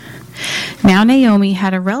Now Naomi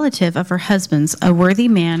had a relative of her husband's, a worthy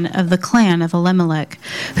man of the clan of Elimelech,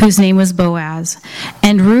 whose name was Boaz.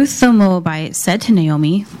 And Ruth the Moabite said to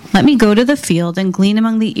Naomi, "Let me go to the field and glean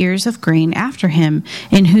among the ears of grain after him,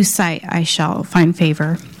 in whose sight I shall find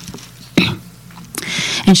favor."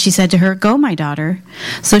 And she said to her, "Go, my daughter."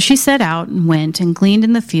 So she set out and went and gleaned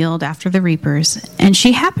in the field after the reapers. And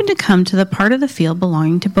she happened to come to the part of the field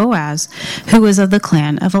belonging to Boaz, who was of the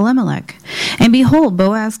clan of Elimelech. And behold,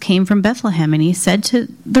 Boaz came from Bethlehem, and he said to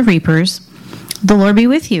the reapers, "The Lord be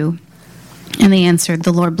with you." And they answered,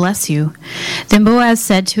 "The Lord bless you." Then Boaz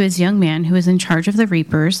said to his young man who was in charge of the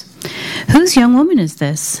reapers, "Whose young woman is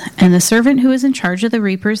this?" And the servant who was in charge of the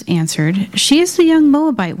reapers answered, "She is the young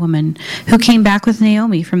Moabite woman who came back with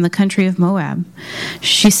Naomi from the country of Moab."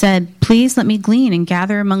 She said, "Please let me glean and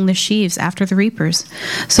gather among the sheaves after the reapers."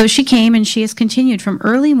 So she came, and she has continued from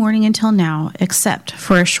early morning until now, except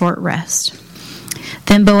for a short rest.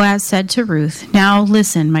 Then Boaz said to Ruth, "Now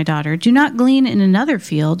listen, my daughter, do not glean in another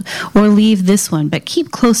field or leave this one, but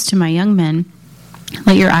keep close to my young men.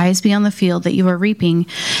 Let your eyes be on the field that you are reaping,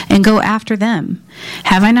 and go after them.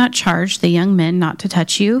 Have I not charged the young men not to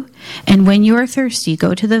touch you? And when you are thirsty,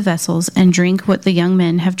 go to the vessels and drink what the young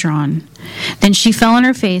men have drawn." Then she fell on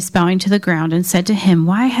her face, bowing to the ground, and said to him,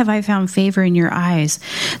 "Why have I found favor in your eyes,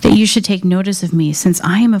 that you should take notice of me, since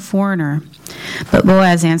I am a foreigner?" But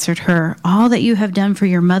Boaz answered her, "All that you have done for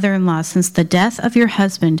your mother-in-law since the death of your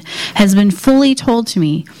husband has been fully told to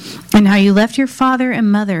me, and how you left your father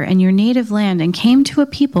and mother and your native land and came to a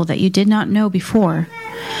people that you did not know before.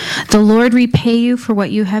 The Lord repay you for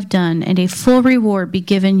what you have done, and a full reward be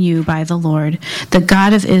given you by the Lord, the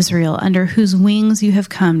God of Israel, under whose wings you have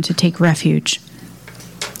come to take refuge."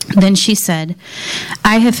 Then she said,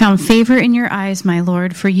 "I have found favor in your eyes, my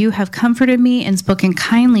Lord, for you have comforted me and spoken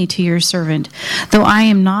kindly to your servant, though I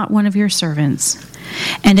am not one of your servants."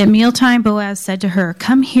 And at mealtime Boaz said to her,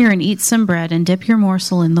 "Come here and eat some bread and dip your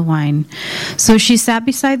morsel in the wine." So she sat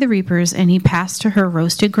beside the reapers, and he passed to her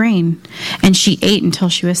roasted grain. And she ate until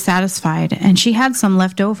she was satisfied, and she had some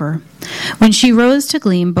left over. When she rose to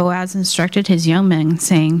glean, Boaz instructed his young men,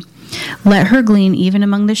 saying, "Let her glean even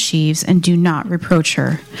among the sheaves, and do not reproach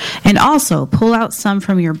her. And also pull out some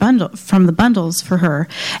from the bundles for her,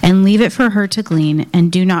 and leave it for her to glean, and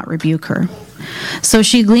do not rebuke her." So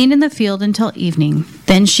she gleaned in the field until evening.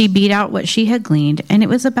 Then she beat out what she had gleaned, and it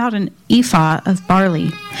was about an ephah of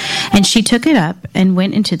barley. And she took it up and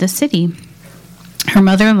went into the city. Her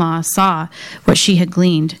mother-in-law saw what she had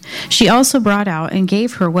gleaned. She also brought out and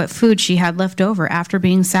gave her what food she had left over after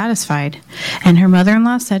being satisfied. And her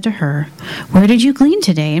mother-in-law said to her, "Where did you glean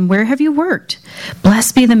today, and where have you worked?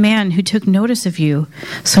 Blessed be the man who took notice of you."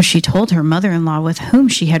 So she told her mother-in-law with whom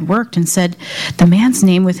she had worked, and said, "The man's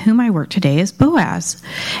name with whom I work today is Boaz."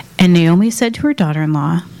 And Naomi said to her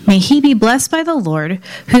daughter-in-law, "May he be blessed by the Lord,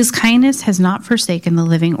 whose kindness has not forsaken the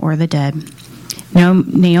living or the dead." Now,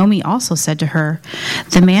 Naomi also said to her,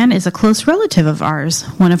 "The man is a close relative of ours,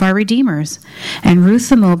 one of our redeemers." And Ruth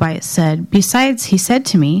the Moabite said, "Besides, he said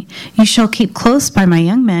to me, 'You shall keep close by my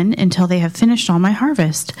young men until they have finished all my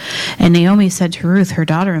harvest.'" And Naomi said to Ruth, her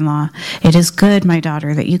daughter-in-law, "It is good, my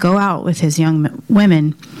daughter, that you go out with his young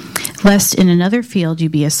women, lest in another field you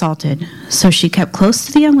be assaulted." So she kept close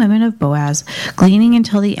to the young women of Boaz, gleaning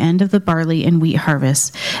until the end of the barley and wheat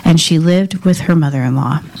harvest, and she lived with her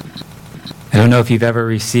mother-in-law. I don't know if you've ever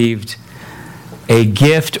received a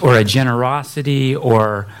gift or a generosity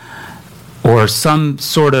or some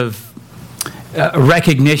sort of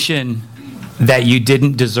recognition that you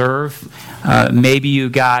didn't deserve. Maybe you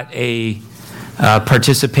got a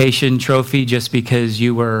participation trophy just because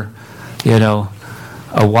you were,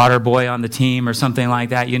 a water boy on the team or something like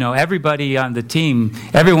that. Everybody on the team,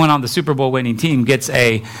 everyone on the Super Bowl winning team gets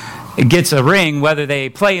a ring, whether they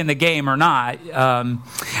play in the game or not.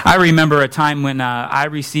 I remember a time when I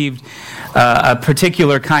received a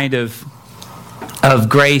particular kind of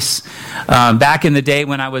grace back in the day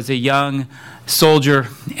when I was a young soldier,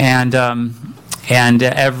 and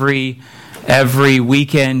every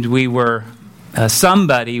weekend we were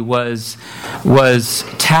somebody was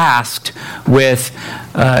tasked with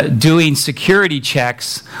doing security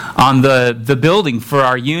checks on the building for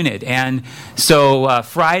our unit. And so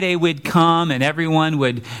Friday would come, and everyone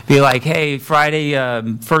would be like, "Hey, Friday,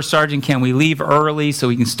 First Sergeant, can we leave early so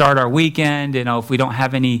we can start our weekend? If we don't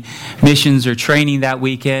have any missions or training that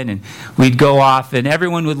weekend." And we'd go off, and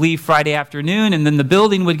everyone would leave Friday afternoon, and then the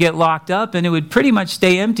building would get locked up, and it would pretty much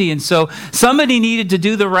stay empty. And so somebody needed to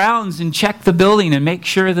do the rounds and check the building and make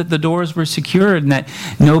sure that the doors were secured and that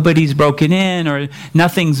nobody's broken in or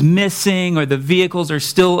nothing's missing or the vehicles are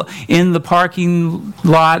still in the parking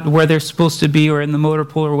lot where they're supposed to be or in the motor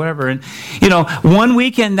pool or whatever. And, one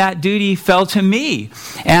weekend that duty fell to me.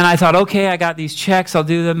 And I thought, okay, I got these checks. I'll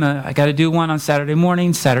do them. I got to do one on Saturday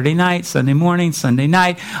morning, Saturday night, Sunday morning, Sunday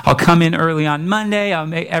night. I'll come in early on Monday.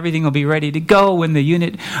 Everything will be ready to go when the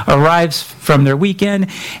unit arrives from their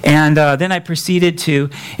weekend. And then I proceeded to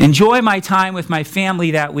enjoy my time with my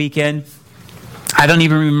family that weekend. I don't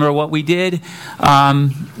even remember what we did.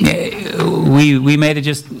 We may have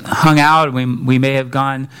just hung out. We may have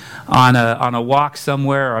gone on a walk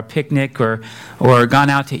somewhere or a picnic or gone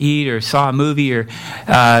out to eat or saw a movie. Or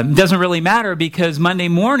it doesn't really matter because Monday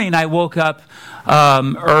morning I woke up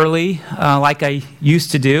early like I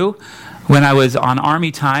used to do when I was on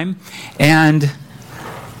Army time, and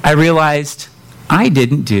I realized I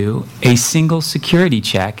didn't do a single security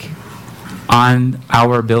check on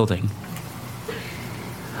our building.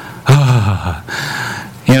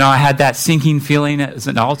 I had that sinking feeling. It was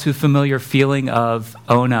an all too familiar feeling of,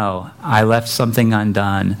 oh no, I left something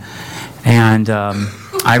undone. And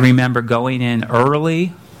I remember going in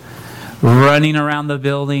early, running around the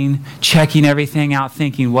building, checking everything out,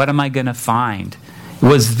 thinking, what am I going to find?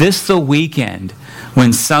 Was this the weekend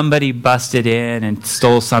when somebody busted in and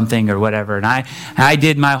stole something or whatever? And I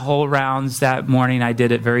did my whole rounds that morning. I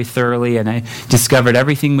did it very thoroughly, and I discovered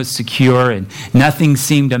everything was secure and nothing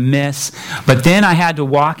seemed amiss. But then I had to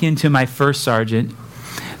walk into my first sergeant,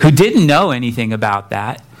 who didn't know anything about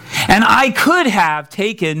that. And I could have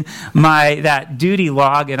taken that duty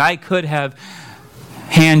log, and I could have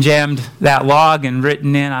hand-jammed that log and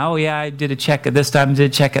written in, oh yeah, I did a check at this time,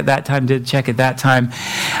 did a check at that time, did a check at that time.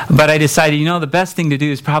 But I decided, the best thing to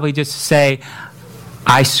do is probably just to say,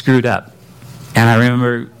 I screwed up. And I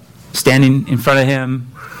remember standing in front of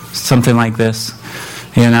him, something like this,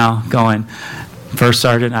 going, First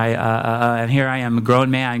Sergeant, and here I am, a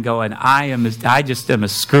grown man, going, I just am a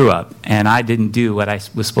screw-up, and I didn't do what I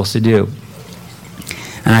was supposed to do.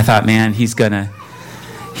 And I thought, man, he's going to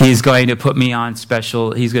put me on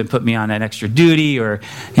he's going to put me on an extra duty or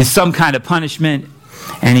some kind of punishment.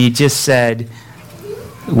 And he just said,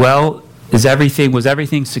 well, was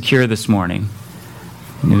everything secure this morning?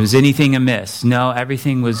 Was anything amiss? No,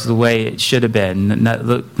 everything was the way it should have been.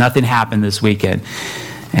 Nothing happened this weekend.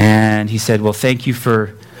 And he said, well, thank you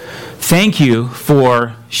for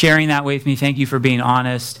sharing that with me. Thank you for being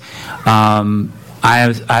honest. I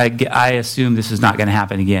assume this is not going to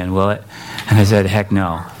happen again, will it? And I said, heck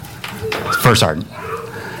no. First Sergeant.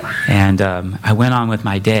 And I went on with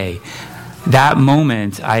my day. That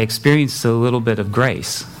moment, I experienced a little bit of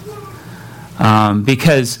grace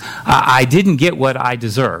because I didn't get what I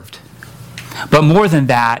deserved. But more than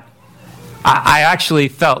that, I actually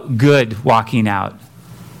felt good walking out.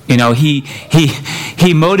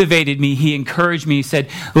 He motivated me. He encouraged me. He said,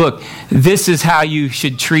 look, this is how you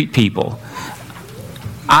should treat people.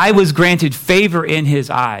 I was granted favor in his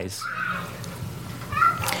eyes.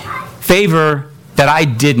 Favor that I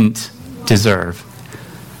didn't deserve.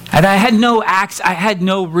 And I had no acts, I had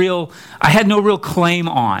no real claim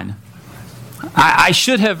on. I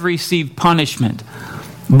should have received punishment.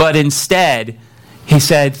 But instead, he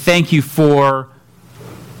said, thank you for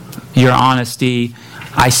your honesty.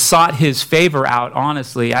 I sought his favor out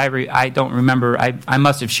honestly. I don't remember. I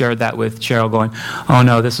must have shared that with Cheryl going, oh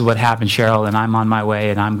no, this is what happened, Cheryl, and I'm on my way,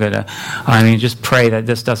 and I'm going to, just pray that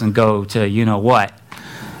this doesn't go to you-know-what,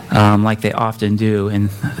 like they often do in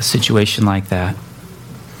a situation like that.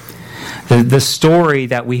 The story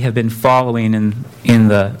that we have been following in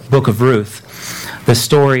the book of Ruth, the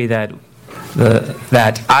story that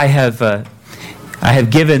I have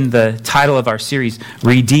given the title of our series,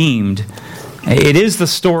 Redeemed. It is the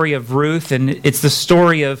story of Ruth, and it's the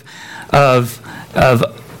story of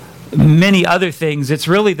many other things. It's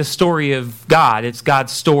really the story of God. It's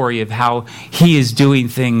God's story of how He is doing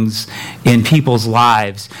things in people's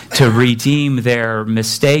lives to redeem their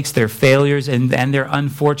mistakes, their failures, and their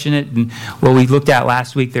unfortunate, and what we looked at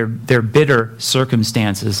last week, their bitter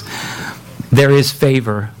circumstances. There is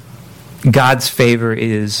favor. God's favor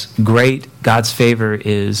is great. God's favor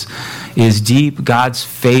is deep. God's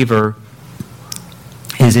favor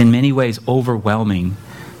is in many ways overwhelming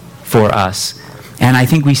for us. And I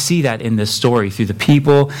think we see that in this story through the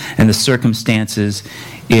people and the circumstances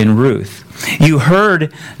in Ruth. You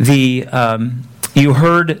heard this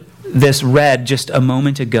read just a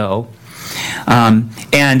moment ago.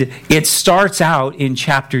 And it starts out in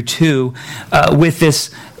chapter 2 with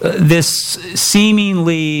this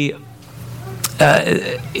seemingly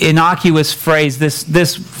innocuous phrase,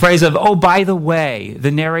 this phrase of, oh, by the way,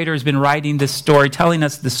 the narrator has been writing this story, telling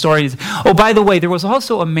us the story. Oh, by the way, there was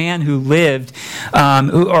also a man who lived,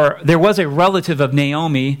 or there was a relative of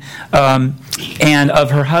Naomi and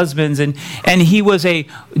of her husband's, and he was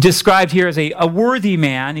described here as a worthy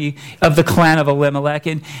man of the clan of Elimelech,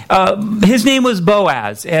 and his name was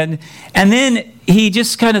Boaz, and then he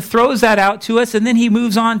just kind of throws that out to us, and then he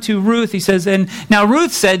moves on to Ruth. He says, and now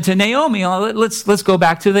Ruth said to Naomi, let's go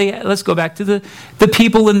back to the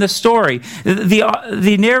people in the story.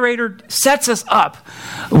 The narrator sets us up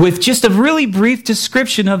with just a really brief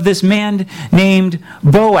description of this man named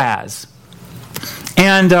Boaz.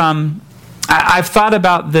 And I've thought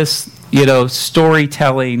about this,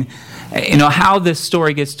 storytelling, how this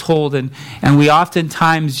story gets told, and we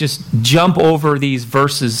oftentimes just jump over these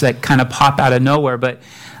verses that kind of pop out of nowhere. But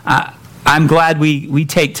I'm glad we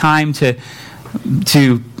take time to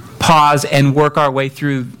pause and work our way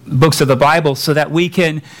through books of the Bible so that we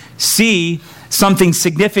can see something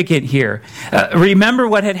significant here. Remember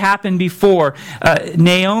what had happened before.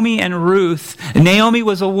 Naomi and Ruth. Naomi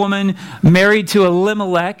was a woman married to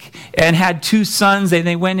Elimelech and had 2 sons, and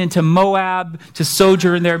they went into Moab to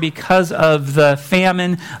sojourn there because of the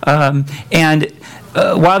famine.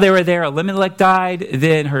 While they were there, Elimelech died.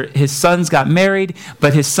 Then his sons got married,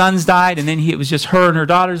 but his sons died, and then it was just her and her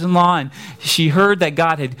daughters-in-law. And she heard that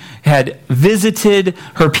God had visited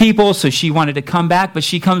her people, so she wanted to come back, but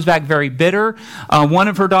she comes back very bitter. One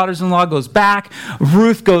of her daughters-in-law goes back.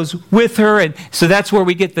 Ruth goes with her, and so that's where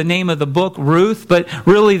we get the name of the book, Ruth. But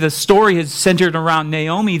really, the story is centered around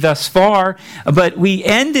Naomi thus far. But we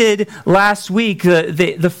ended last week,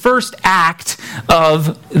 the first act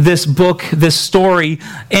of this book, this story,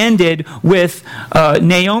 ended with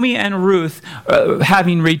Naomi and Ruth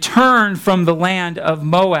having returned from the land of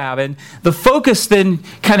Moab. And the focus then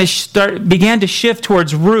kind of began to shift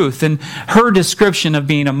towards Ruth and her description of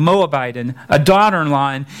being a Moabite and a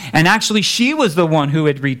daughter-in-law. And actually, she was the one who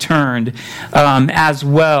had returned as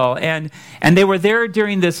well. And they were there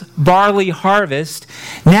during this barley harvest.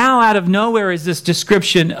 Now, out of nowhere is this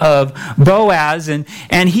description of Boaz, and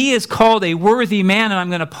he is called a worthy man. And I'm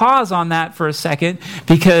going to pause on that for a second,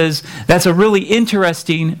 because that's a really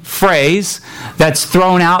interesting phrase that's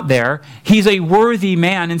thrown out there. He's a worthy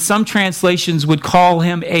man, and some translations would call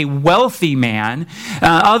him a wealthy man.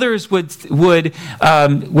 Others would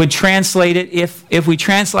translate it, if we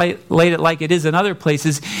translate it like it is in other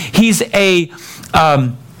places, he is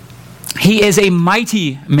a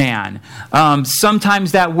mighty man.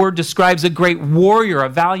 Sometimes that word describes a great warrior, a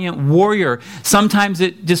valiant warrior. Sometimes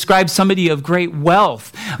it describes somebody of great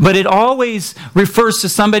wealth. But it always refers to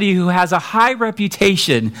somebody who has a high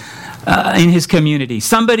reputation in his community.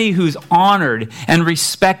 Somebody who's honored and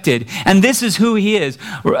respected. And this is who he is.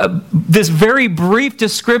 This very brief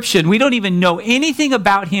description, we don't even know anything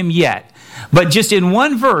about him yet. But just in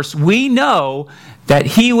one verse, we know that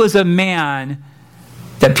he was a man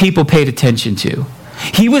that people paid attention to.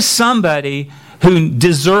 He was somebody who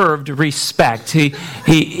deserved respect.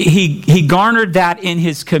 He garnered that in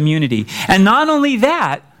his community. And not only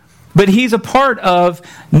that, but he's a part of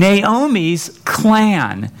Naomi's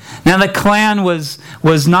clan. Now, the clan was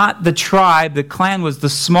not the tribe. The clan was the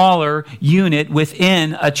smaller unit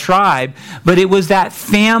within a tribe. But it was that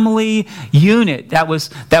family unit that was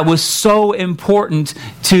so important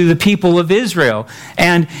to the people of Israel.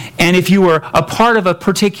 And if you were a part of a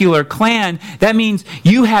particular clan, that means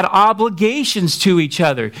you had obligations to each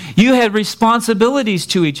other. You had responsibilities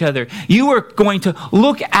to each other. You were going to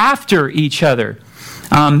look after each other.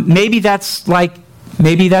 Maybe that's like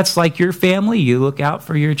your family. You look out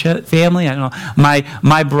for your family. I don't know.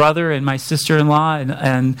 My brother and my sister-in-law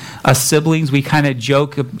and us siblings, we kind of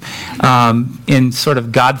joke in sort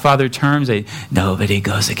of Godfather terms. Nobody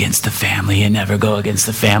goes against the family. You never go against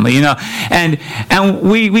the family, And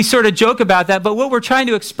we sort of joke about that. But what we're trying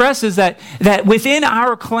to express is that within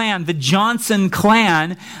our clan, the Johnson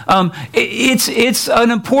clan, it's an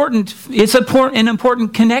important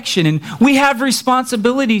connection, and we have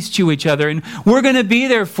responsibilities to each other, and we're going to be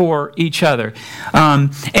there for each other.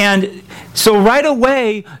 And so right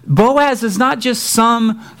away, Boaz is not just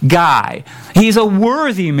some guy. He's a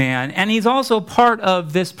worthy man, and he's also part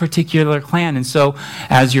of this particular clan. And so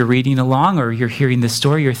as you're reading along or you're hearing this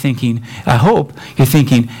story, you're thinking,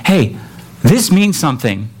 hey, this means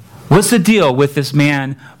something. What's the deal with this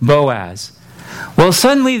man, Boaz? Well,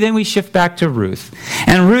 suddenly then we shift back to Ruth.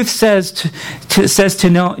 And Ruth says to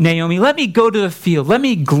Naomi, let me go to the field. Let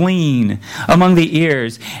me glean among the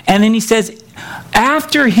ears. And then he says,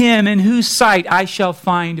 after him in whose sight I shall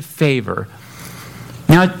find favor.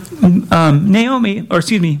 Now,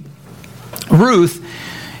 Ruth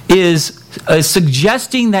is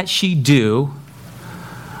suggesting that she do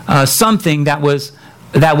something that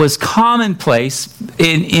was commonplace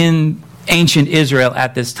in ancient Israel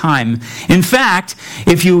at this time. In fact,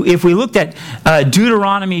 if we looked at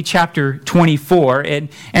Deuteronomy chapter 24,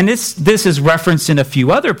 and this is referenced in a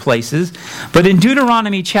few other places, but in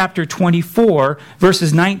Deuteronomy chapter 24,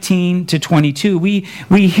 verses 19 to 22, we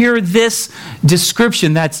hear this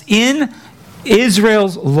description that's in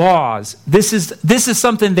Israel's laws. This is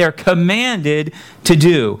something they're commanded to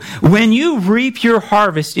do. When you reap your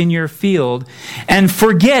harvest in your field and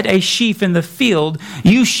forget a sheaf in the field,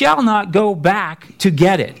 you shall not go back to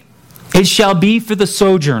get it. It shall be for the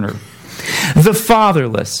sojourner, the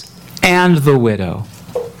fatherless, and the widow,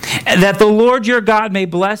 that the Lord your God may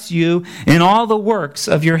bless you in all the works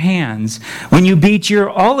of your hands. When you beat your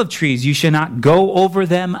olive trees, you shall not go over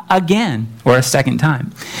them again, or a second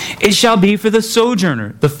time. It shall be for the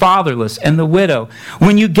sojourner, the fatherless, and the widow.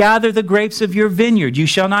 When you gather the grapes of your vineyard, you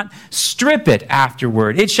shall not strip it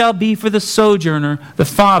afterward. It shall be for the sojourner, the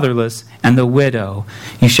fatherless, and the widow.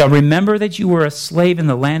 You shall remember that you were a slave in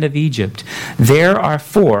the land of Egypt.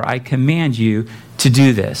 Therefore I command you to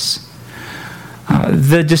do this.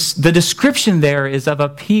 The description there is of a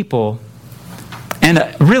people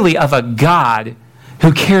and really of a God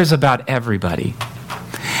who cares about everybody.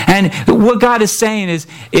 And what God is saying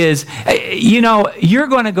is, you're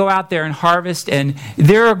going to go out there and harvest, and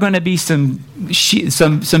there are going to be some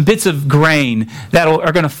bits of grain that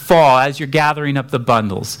are going to fall as you're gathering up the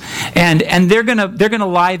bundles, and they're going to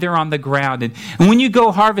lie there on the ground. And when you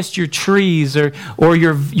go harvest your trees or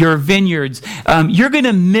your vineyards, you're going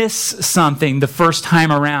to miss something the first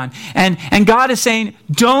time around. And God is saying,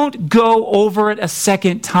 don't go over it a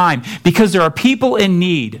second time, because there are people in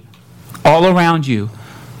need all around you.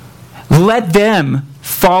 Let them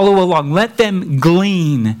follow along. Let them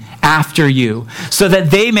glean after you so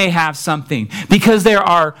that they may have something. Because there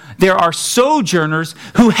are sojourners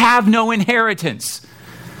who have no inheritance.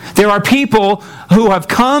 There are people who have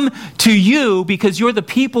come to you because you're the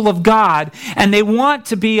people of God, and they want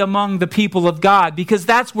to be among the people of God because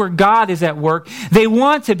that's where God is at work. They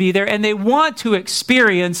want to be there, and they want to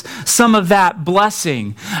experience some of that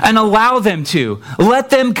blessing, and allow them to. Let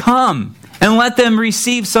them come. And let them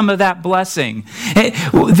receive some of that blessing.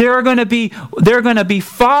 There are going to be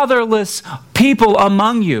fatherless people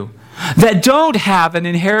among you that don't have an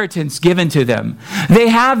inheritance given to them. They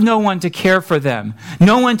have no one to care for them,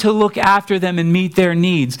 no one to look after them and meet their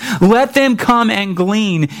needs. Let them come and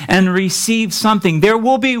glean and receive something. There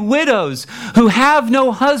will be widows who have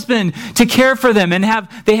no husband to care for them and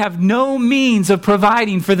they have no means of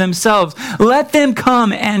providing for themselves. Let them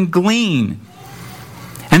come and glean.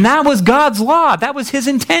 And that was God's law. That was his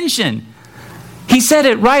intention. He said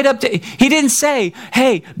it right up to, he didn't say,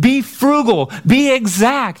 hey, be frugal, be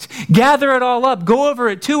exact, gather it all up, go over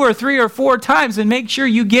it 2 or 3 or 4 times and make sure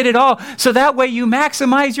you get it all so that way you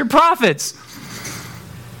maximize your profits.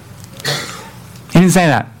 He didn't say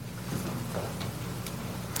that.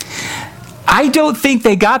 I don't think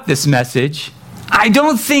they got this message. I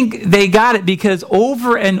don't think they got it because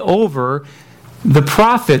over and over the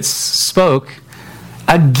prophets spoke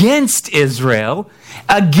against Israel,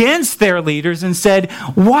 against their leaders, and said,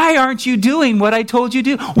 why aren't you doing what I told you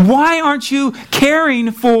to do? Why aren't you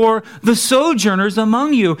caring for the sojourners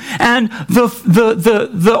among you and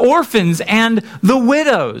the orphans and the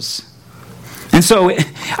widows? And so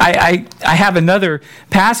I have another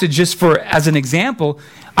passage just as an example.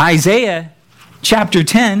 Isaiah chapter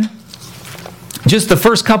 10, just the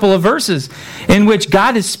first couple of verses in which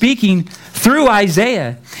God is speaking through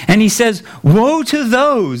Isaiah. And he says, woe to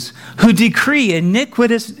those who decree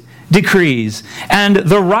iniquitous decrees, and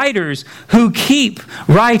the writers who keep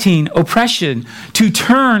writing oppression, to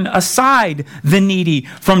turn aside the needy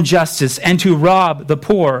from justice, and to rob the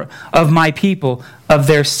poor of my people of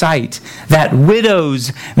their sight, that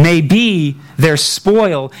widows may be their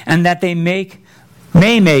spoil, and that they may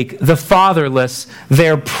make the fatherless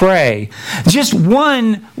their prey. Just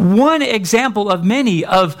one example of many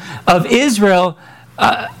of Israel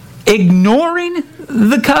ignoring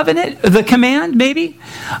the covenant, the command maybe,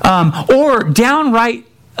 or downright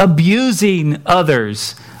abusing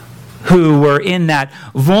others who were in that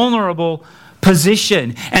vulnerable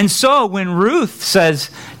position. And so when Ruth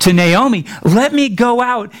says to Naomi, let me go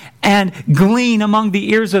out and glean among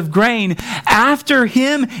the ears of grain after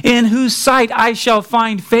him in whose sight I shall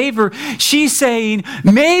find favor, she's saying,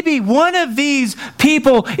 maybe one of these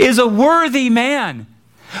people is a worthy man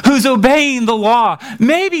who's obeying the law.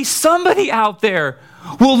 Maybe somebody out there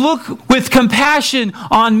will look with compassion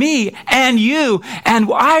on me and you, and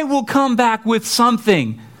I will come back with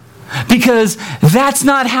something. because that's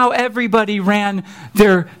not how everybody ran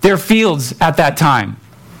their fields at that time.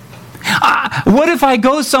 What if I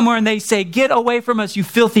go somewhere and they say, "Get away from us, you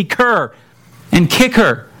filthy cur," and kick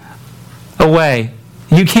her away?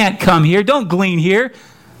 "You can't come here. Don't glean here.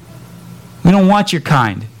 We don't want your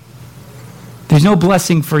kind. There's no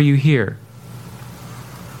blessing for you here."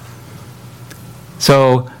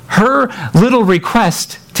 So her little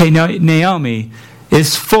request to Naomi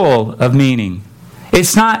is full of meaning.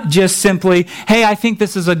 It's not just simply, "Hey, I think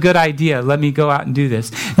this is a good idea. Let me go out and do this."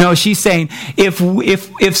 No, she's saying,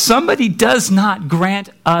 if somebody does not grant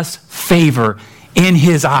us favor in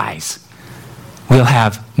his eyes, we'll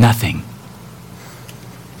have nothing.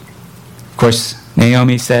 Of course,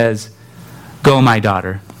 Naomi says, "Go, my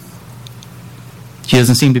daughter." She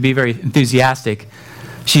doesn't seem to be very enthusiastic.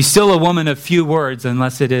 She's still a woman of few words,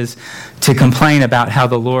 unless it is to complain about how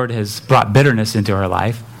the Lord has brought bitterness into her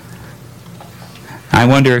life. I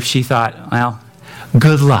wonder if she thought, well,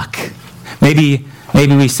 good luck. Maybe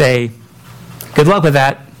we say, "Good luck with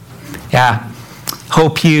that. Yeah,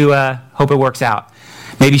 hope it works out."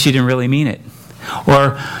 Maybe she didn't really mean it.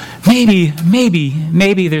 Or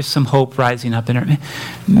maybe there's some hope rising up in her.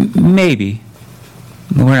 Maybe.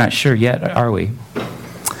 We're not sure yet, are we?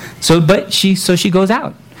 So she goes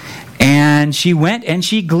out. And she went and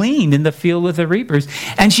she gleaned in the field with the reapers.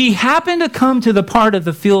 And she happened to come to the part of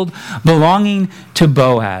the field belonging to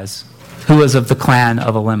Boaz, who was of the clan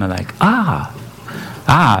of Elimelech.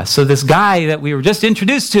 So this guy that we were just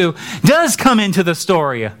introduced to does come into the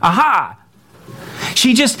story. Aha!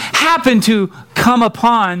 She just happened to come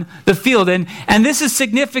upon the field. And this is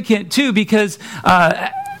significant too, because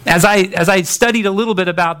as I studied a little bit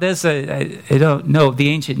about this, I don't know the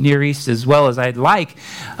ancient Near East as well as I'd like,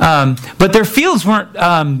 but their fields weren't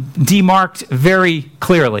demarked very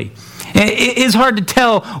clearly. It is hard to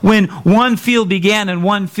tell when one field began and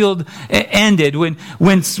one field ended, when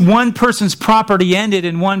one person's property ended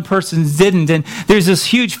and one person's didn't. And there's this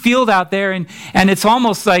huge field out there, and it's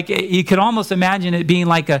almost like, you could almost imagine it being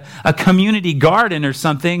like a community garden or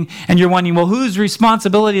something, and you're wondering, well, whose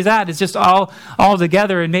responsibility is that? It's just all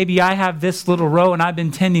together, and maybe I have this little row and I've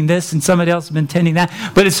been tending this and somebody else has been tending that.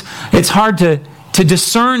 But it's hard to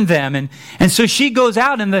discern them. And so she goes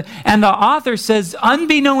out, and the author says,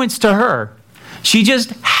 unbeknownst to her, she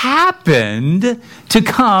just happened to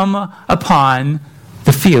come upon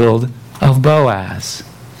the field of Boaz.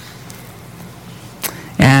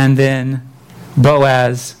 And then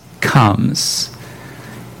Boaz comes,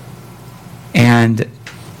 and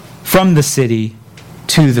from the city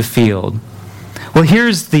to the field. Well,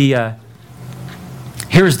 here's the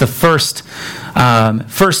first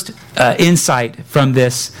insight from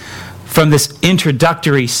this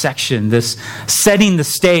introductory section, this setting the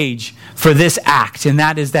stage for this act, and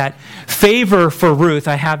that is that favor for Ruth,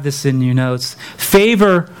 I have this in your notes,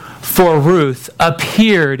 favor for Ruth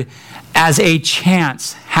appeared as a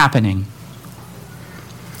chance happening.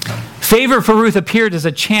 Favor for Ruth appeared as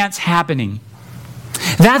a chance happening.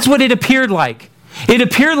 That's what it appeared like. It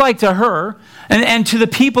appeared like to her and to the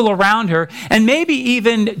people around her, and maybe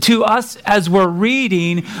even to us as we're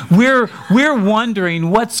reading, we're wondering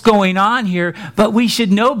what's going on here, but we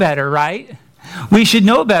should know better, right? We should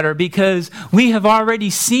know better because we have already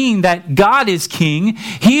seen that God is king.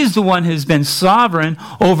 He's the one who's been sovereign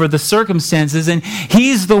over the circumstances, and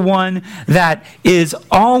he's the one that is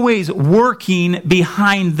always working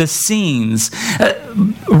behind the scenes.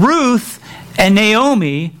 Ruth and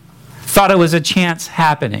Naomi thought it was a chance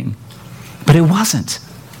happening, but it wasn't.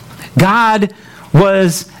 God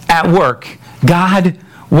was at work. God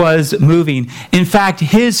was moving. In fact,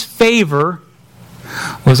 his favor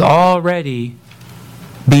was already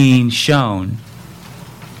being shown.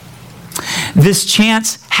 This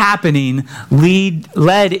chance happening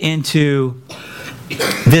led into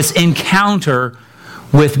this encounter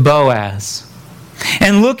with Boaz.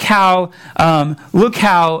 And look how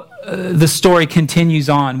the story continues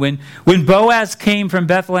on. When Boaz came from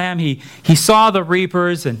Bethlehem, he saw the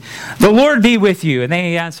reapers, and "The Lord be with you." And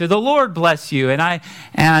they answered, "The Lord bless you." And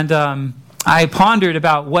I pondered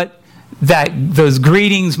about what those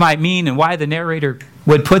greetings might mean and why the narrator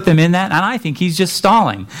would put them in that. And I think he's just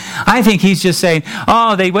stalling. I think he's just saying,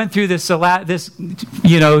 oh, they went through this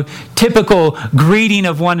typical greeting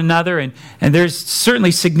of one another, and there's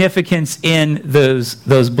certainly significance in those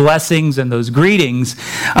blessings and those greetings.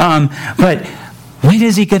 But when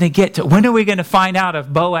is he going to get to? When are we going to find out if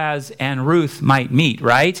Boaz and Ruth might meet,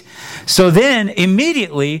 right? So then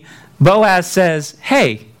immediately Boaz says,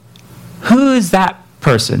 "Hey, who is that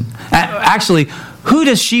person?" Actually, who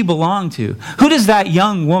does she belong to? Who does that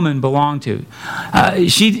young woman belong to?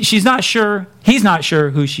 She's not sure. He's not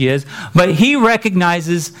sure who she is, but he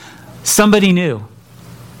recognizes somebody new.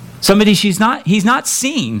 Somebody he's not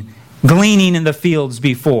seen gleaning in the fields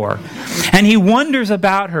before. And he wonders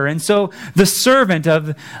about her. And so the servant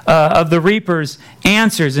of the reapers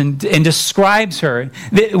answers and describes her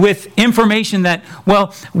with information that,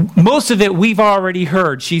 well, most of it we've already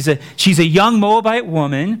heard. She's a young Moabite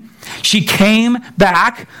woman. She came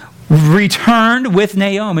back, returned with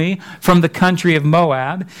Naomi from the country of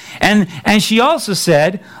Moab. And she also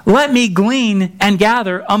said, let me glean and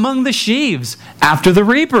gather among the sheaves after the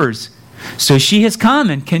reapers. So she has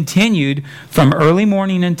come and continued from early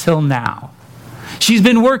morning until now. She's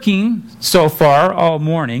been working so far all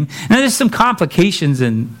morning. Now there's some complications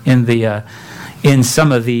in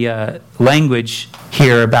some of the language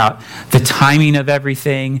here about the timing of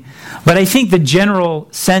everything, but I think the general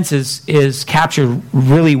sense is captured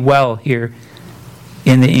really well here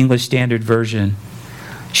in the English Standard Version.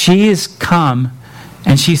 She has come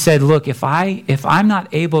and she said, "Look, if I'm not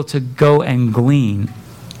able to go and glean,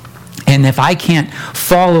 and if I can't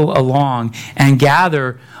follow along and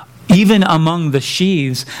gather even among the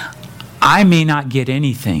sheaves, I may not get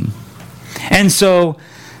anything." And so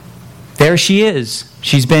there she is.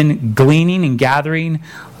 She's been gleaning and gathering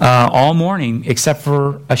all morning, except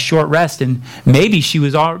for a short rest. And maybe she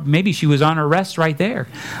was on her rest right there,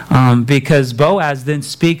 because Boaz then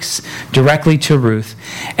speaks directly to Ruth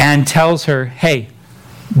and tells her, "Hey,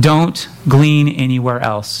 don't glean anywhere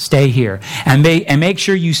else. Stay here, and make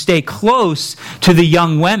sure you stay close to the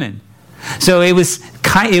young women." So it was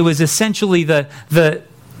essentially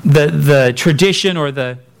the tradition or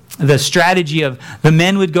the strategy of the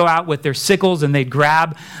men would go out with their sickles and they'd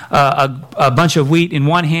grab a bunch of wheat in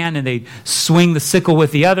one hand and they'd swing the sickle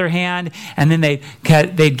with the other hand, and then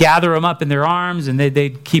they'd gather them up in their arms and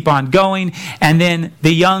they'd keep on going, and then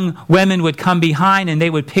the young women would come behind and they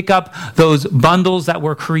would pick up those bundles that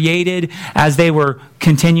were created as they were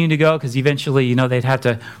continuing to go, because eventually they'd have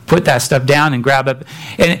to put that stuff down and grab it,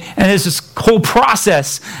 and there's this whole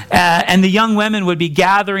process, and the young women would be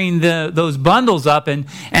gathering those bundles up, and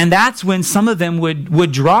that's when some of them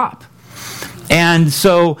would drop. And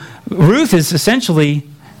so Ruth is essentially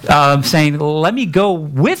saying, let me go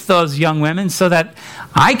with those young women so that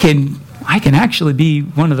I can actually be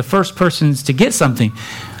one of the first persons to get something.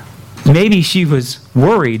 Maybe she was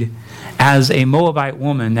worried as a Moabite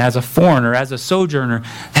woman, as a foreigner, as a sojourner,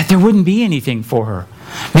 that there wouldn't be anything for her.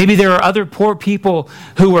 Maybe there are other poor people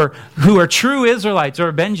who are true Israelites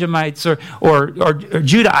or Benjamites or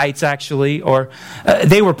Judahites actually, or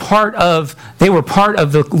they were part of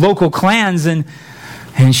the local clans, and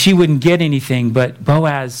she wouldn't get anything. But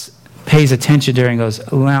Boaz pays attention to her and goes,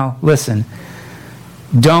 "Well, listen,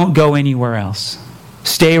 don't go anywhere else.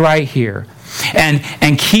 Stay right here.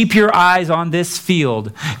 And keep your eyes on this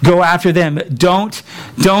field. Go after them. Don't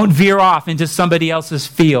veer off into somebody else's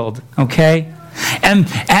field, okay?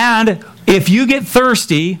 And if you get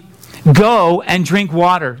thirsty, go and drink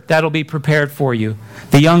water. That'll be prepared for you.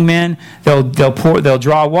 The young men, they'll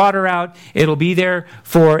draw water out. It'll be there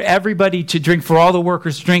for everybody to drink, for all the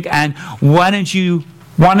workers to drink. And why don't you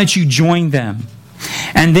join them?"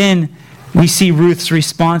 And then we see Ruth's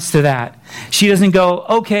response to that. She doesn't go,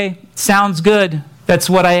 "Okay, sounds good. That's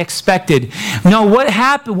what I expected." No, what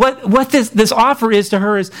happened? What this offer is to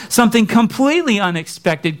her is something completely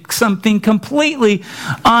unexpected, something completely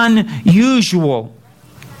unusual.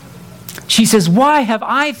 She says, "Why have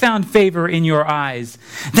I found favor in your eyes,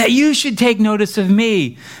 that you should take notice of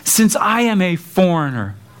me, since I am a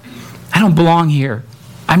foreigner? I don't belong here.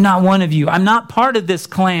 I'm not one of you. I'm not part of this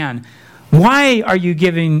clan. Why are you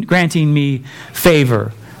granting me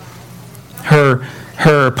favor?"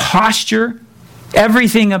 Her posture,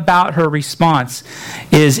 everything about her response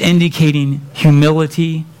is indicating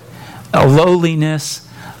humility, a lowliness.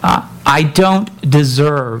 I don't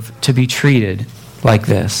deserve to be treated like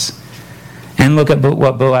this. And look at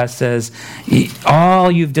what Boaz says.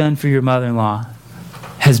 "All you've done for your mother-in-law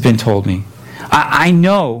has been told me. I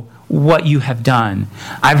know what you have done.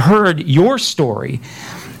 I've heard your story.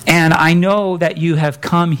 And I know that you have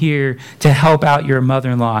come here to help out your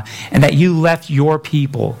mother-in-law, and that you left your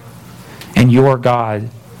people and your God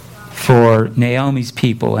for Naomi's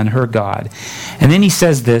people and her God." And then he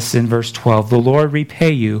says this in verse 12, "The Lord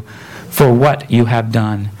repay you for what you have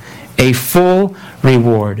done. A full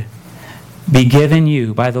reward be given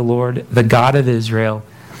you by the Lord, the God of Israel,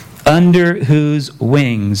 under whose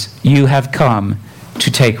wings you have come to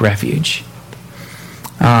take refuge."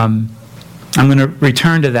 I'm going to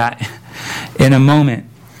return to that in a moment.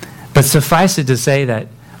 But suffice it to say that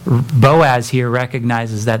Boaz here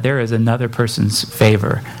recognizes that there is another person's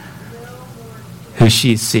favor who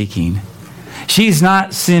she's seeking. We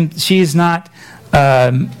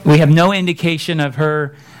have no indication of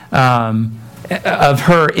her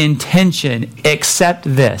intention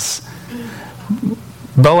except this.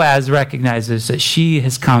 Boaz recognizes that she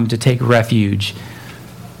has come to take refuge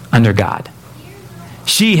under God.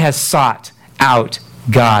 She has sought out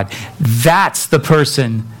God. That's the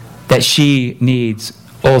person that she needs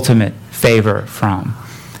ultimate favor from.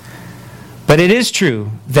 But it is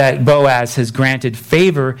true that Boaz has granted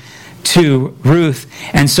favor to Ruth.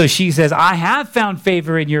 And so she says, I have found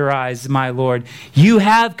favor in your eyes, my Lord. You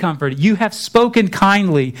have comforted. You have spoken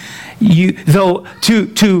kindly.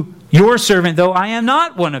 To your servant, though I am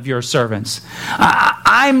not one of your servants.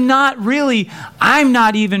 I'm not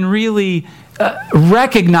even really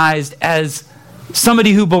recognized as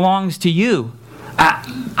somebody who belongs to you.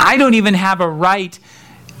 I don't even have a right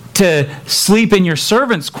to sleep in your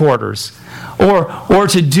servants' quarters or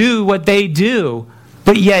to do what they do.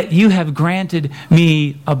 But yet you have granted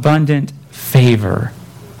me abundant favor.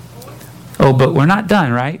 Oh, but we're not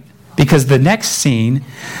done, right? Because the next scene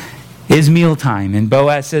is mealtime. And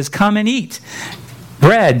Boaz says, come and eat.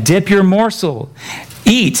 Bread, dip your morsel.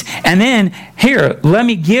 Eat. And then, here, let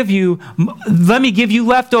me give you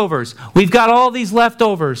leftovers. We've got all these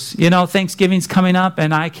leftovers. You know, Thanksgiving's coming up,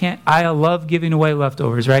 and I love giving away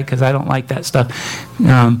leftovers, right? Because I don't like that stuff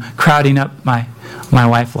crowding up my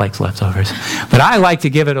wife likes leftovers. But I like to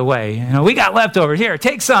give it away. You know, we got leftovers. Here,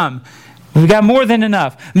 take some. We got more than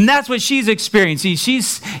enough. And that's what she's experiencing.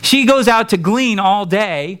 She goes out to glean all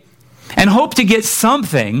day and hope to get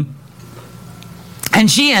something. And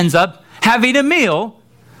she ends up having a meal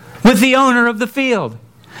with the owner of the field,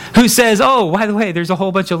 who says, oh, by the way, there's a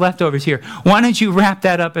whole bunch of leftovers here. Why don't you wrap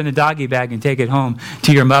that up in a doggy bag and take it home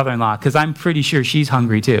to your mother-in-law? Because I'm pretty sure she's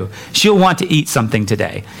hungry too. She'll want to eat something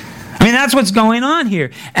today. I mean, that's what's going on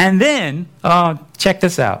here. And then, check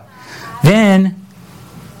this out. Then,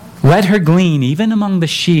 let her glean even among the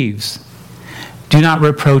sheaves. Do not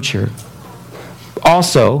reproach her.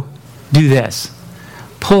 Also, do this.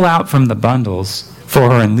 Pull out from the bundles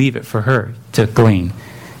for her and leave it for her to glean.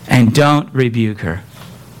 And don't rebuke her.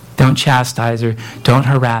 Don't chastise her. Don't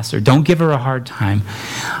harass her. Don't give her a hard time.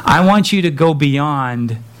 I want you to go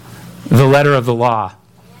beyond the letter of the law,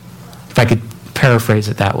 if I could paraphrase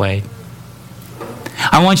it that way.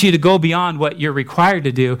 I want you to go beyond what you're required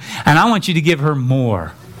to do, and I want you to give her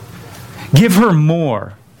more. Give her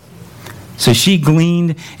more. So she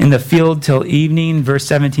gleaned in the field till evening, verse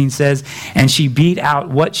 17 says, and she beat out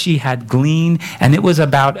what she had gleaned, and it was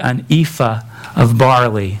about an ephah of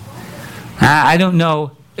barley. I don't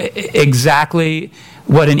know exactly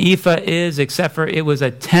what an ephah is, except for it was a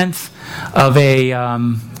tenth of a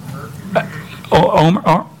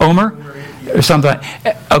omer or something.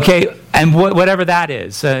 Okay, and whatever that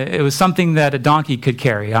is. It was something that a donkey could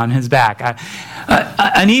carry on his back.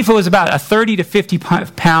 An ephah was about a 30 to 50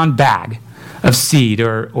 pound bag of seed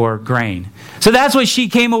or grain. So that's what she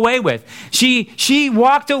came away with. She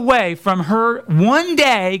walked away from her one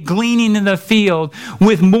day gleaning in the field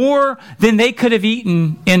with more than they could have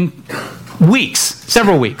eaten in weeks,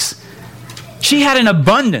 several weeks. She had an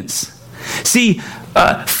abundance. See,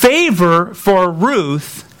 favor for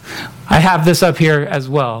Ruth, I have this up here as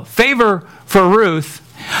well. Favor for Ruth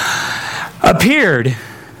appeared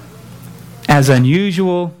as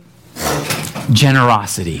unusual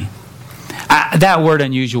generosity. That word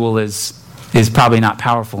unusual is probably not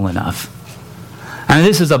powerful enough. I mean,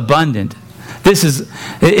 this is abundant.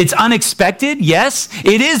 It's unexpected. Yes,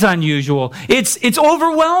 it is unusual. It's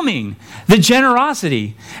overwhelming. The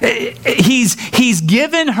generosity. He's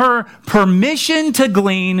given her permission to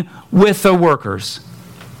glean with the workers.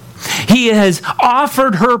 He has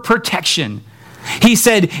offered her protection. He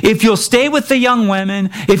said, if you'll stay with the young women,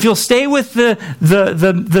 if you'll stay with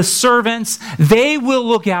the servants, they will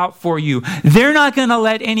look out for you. They're not going to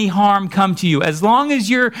let any harm come to you. As long as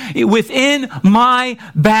you're within my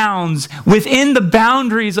bounds, within the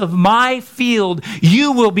boundaries of my field,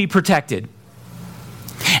 you will be protected.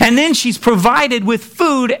 And then she's provided with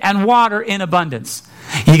food and water in abundance.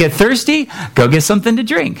 You get thirsty? Go get something to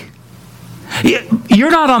drink.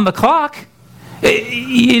 You're not on the clock.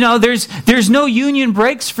 You know, there's no union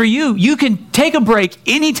breaks for you. You can take a break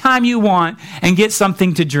anytime you want and get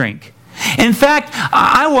something to drink. In fact,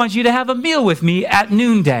 I want you to have a meal with me at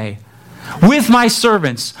noonday with my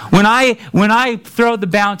servants. When I throw the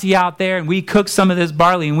bounty out there and we cook some of this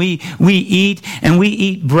barley and we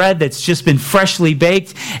eat bread that's just been freshly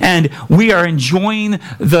baked and we are enjoying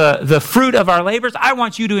the fruit of our labors, I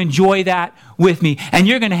want you to enjoy that with me. And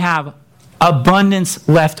you're going to have abundance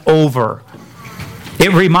left over.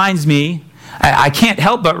 It reminds me, I can't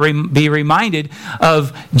help but be reminded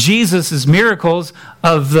of Jesus' miracles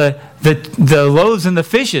of the loaves and the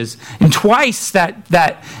fishes. And twice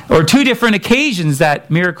or two different occasions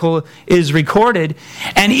that miracle is recorded.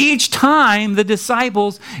 And each time the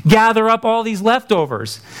disciples gather up all these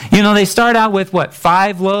leftovers. They start out with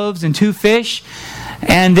 5 loaves and 2 fish.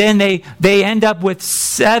 And then they end up with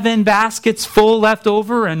 7 baskets full left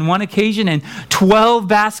over on one occasion and 12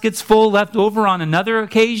 baskets full left over on another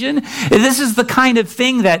occasion. This is the kind of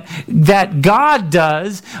thing that God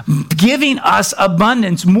does, giving us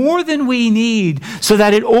abundance, more than we need, so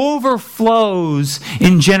that it overflows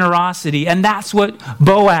in generosity. And that's what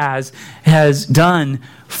Boaz has done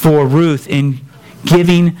for Ruth in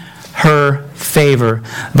giving her favor.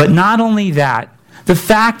 But not only that, the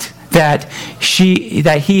fact that he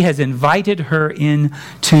has invited her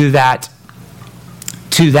into that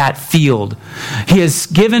field. He has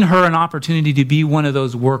given her an opportunity to be one of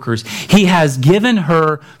those workers. He has given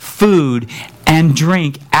her food and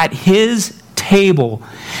drink at his table.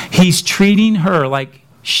 He's treating her like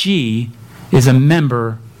she is a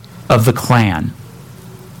member of the clan.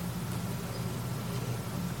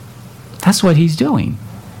 That's what he's doing.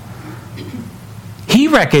 He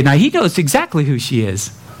knows exactly who she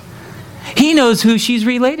is. He knows who she's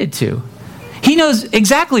related to. He knows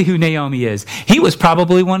exactly who Naomi is. He was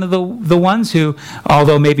probably one of the ones who,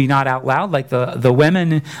 although maybe not out loud, like the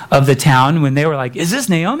women of the town, when they were like, "Is this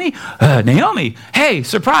Naomi? Naomi, hey,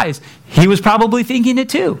 surprise." He was probably thinking it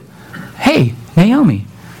too. Hey, Naomi,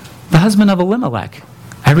 the husband of Elimelech.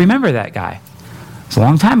 I remember that guy. It's a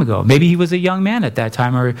long time ago. Maybe he was a young man at that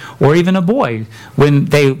time, or even a boy when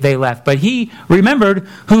they left. But he remembered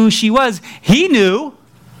who she was. He knew,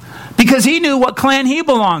 because he knew what clan he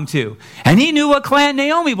belonged to. And he knew what clan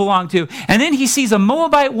Naomi belonged to. And then he sees a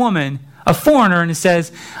Moabite woman, a foreigner, and he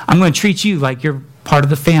says, "I'm going to treat you like you're part of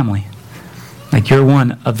the family. Like you're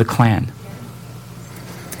one of the clan."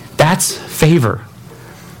 That's favor.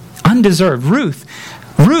 Undeserved. Ruth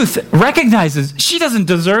recognizes she doesn't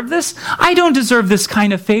deserve this. I don't deserve this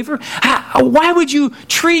kind of favor. Why would you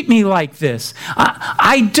treat me like this?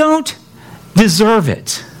 I don't deserve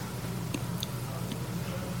it.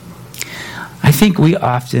 I think we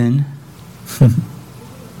often,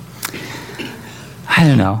 I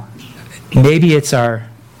don't know, maybe it's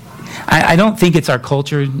I don't think it's our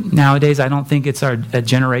culture nowadays. I don't think it's a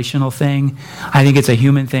generational thing. I think it's a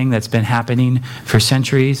human thing that's been happening for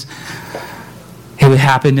centuries. It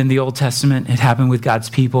happened in the Old Testament. It happened with God's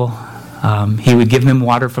people. He would give them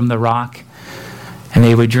water from the rock, and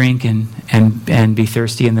they would drink and be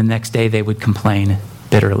thirsty, and the next day they would complain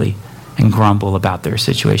bitterly and grumble about their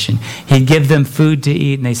situation. He'd give them food to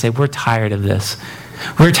eat, and they say, "We're tired of this.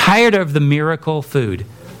 We're tired of the miracle food,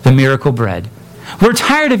 the miracle bread. We're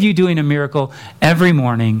tired of you doing a miracle every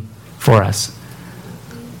morning for us.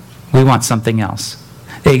 We want something else."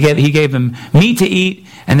 He gave them meat to eat,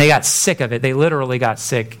 and they got sick of it. They literally got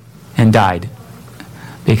sick and died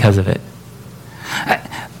because of it.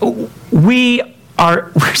 We're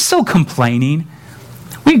so complaining.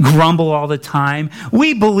 We grumble all the time.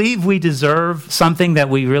 We believe we deserve something that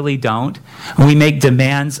we really don't. We make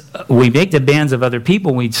demands. We make demands of other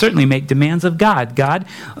people. We certainly make demands of God. God,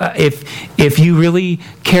 if you really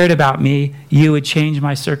cared about me, you would change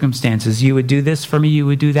my circumstances. You would do this for me. You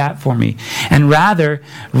would do that for me. And rather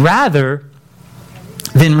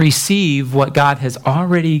than receive what God has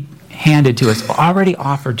already handed to us, already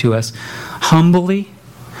offered to us, humbly,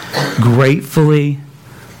 gratefully,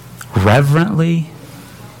 reverently,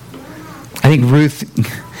 I think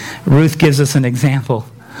Ruth gives us an example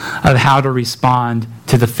of how to respond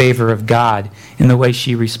to the favor of God in the way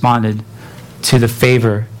she responded to the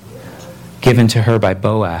favor given to her by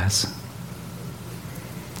Boaz.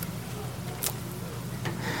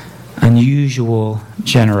 Unusual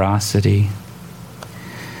generosity.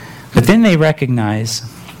 But then they recognize,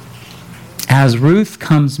 as Ruth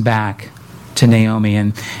comes back to Naomi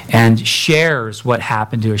and shares what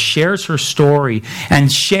happened to her, shares her story,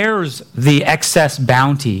 and shares the excess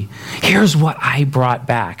bounty. Here's what I brought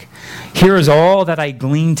back. Here is all that I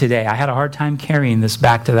gleaned today. I had a hard time carrying this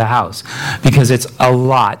back to the house because it's a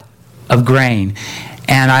lot of grain.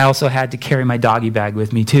 And I also had to carry my doggy bag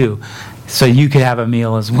with me too, so you could have a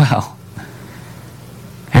meal as well.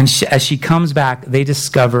 And as she comes back, they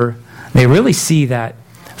really see that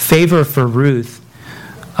favor for Ruth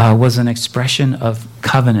was an expression of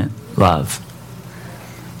covenant love.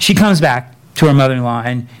 She comes back to her mother-in-law,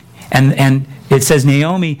 and it says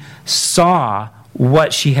Naomi saw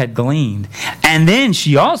what she had gleaned. And then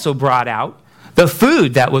she also brought out the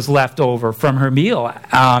food that was left over from her meal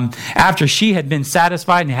after she had been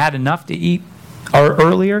satisfied and had enough to eat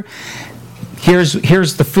earlier. Here's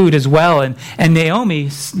the food as well. And Naomi,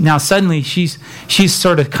 now suddenly she's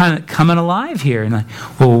sort of kind of coming alive here. And like,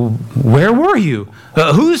 well, where were you?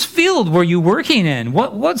 Whose field were you working in?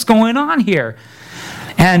 What's going on here?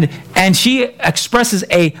 And she expresses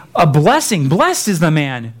a blessing. Blessed is the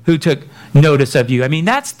man who took notice of you. I mean,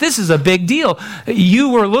 this is a big deal. You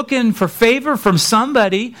were looking for favor from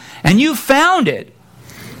somebody, and you found it.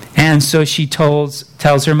 And so she tells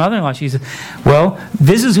her mother-in-law, she says, well,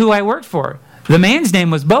 this is who I worked for. The man's name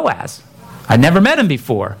was Boaz. I'd never met him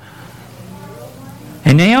before.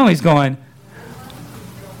 And Naomi's going,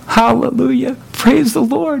 hallelujah, praise the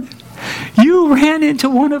Lord. You ran into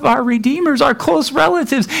one of our redeemers, our close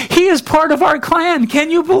relatives. He is part of our clan. Can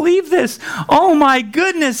you believe this? Oh my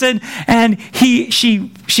goodness. And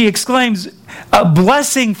she exclaims, a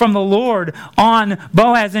blessing from the Lord on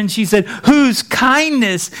Boaz. And she said, whose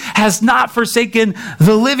kindness has not forsaken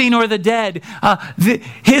the living or the dead.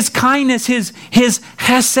 His kindness, his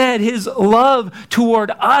chesed, his love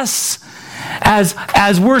toward us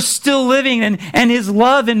as we're still living, and his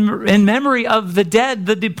love in memory of the dead,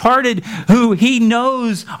 the departed, who he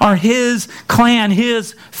knows are his clan,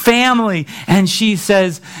 his family. And she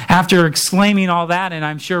says, after exclaiming all that, and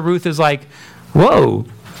I'm sure Ruth is like, whoa,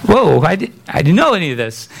 I didn't know any of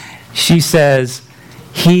this. She says,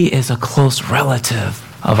 he is a close relative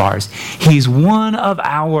of ours. He's one of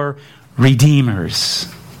our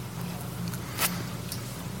redeemers.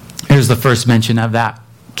 Here's the first mention of that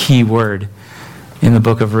key word in the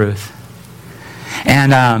book of Ruth.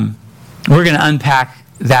 And we're going to unpack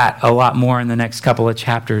that a lot more in the next couple of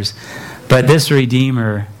chapters. But this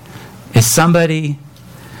Redeemer is somebody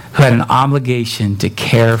who had an obligation to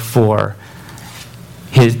care for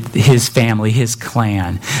his family, his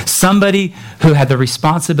clan. Somebody who had the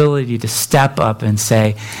responsibility to step up and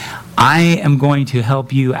say, I am going to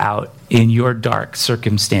help you out in your dark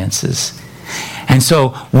circumstances. And so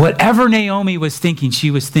whatever Naomi was thinking,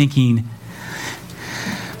 she was thinking,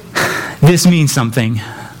 this means something.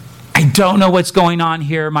 I don't know what's going on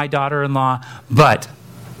here, my daughter-in-law, but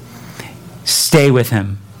stay with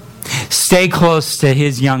him. Stay close to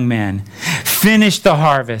his young men. Finish the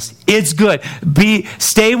harvest. It's good.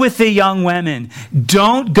 Stay with the young women.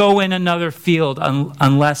 Don't go in another field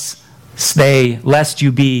lest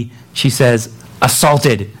you be, she says,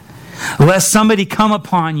 assaulted. Lest somebody come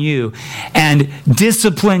upon you and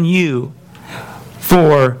discipline you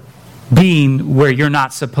for being where you're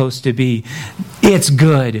not supposed to be. It's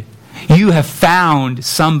good. You have found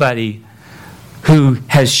somebody who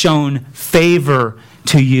has shown favor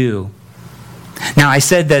to you. Now, I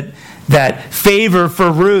said that favor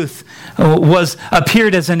for Ruth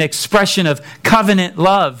appeared as an expression of covenant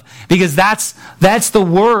love, because that's the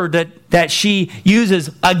word that she uses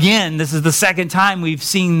again. This is the second time we've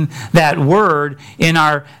seen that word in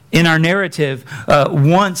our narrative.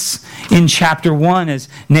 Once in chapter 1, as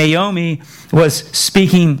Naomi was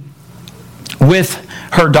speaking with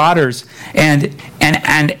her daughters and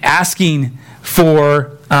asking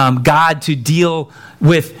for God to deal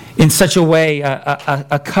with in such a way,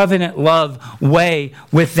 a covenant love way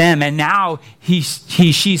with them. And now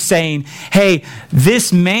she's saying, hey,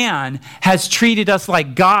 this man has treated us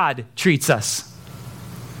like God treats us.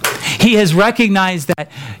 He has recognized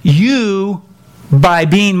that you, by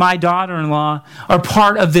being my daughter-in-law, are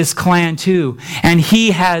part of this clan too. And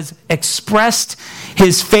he has expressed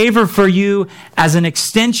his favor for you as an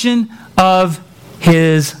extension of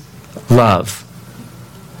his love.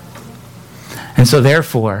 And so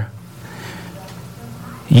therefore,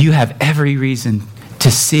 you have every reason to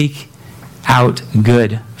seek out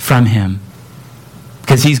good from him,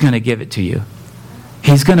 because he's going to give it to you.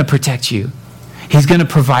 He's going to protect you. He's going to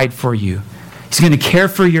provide for you. He's going to care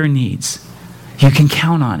for your needs. You can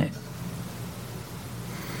count on it.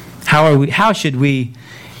 How should we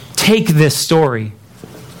take this story?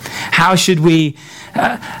 How should we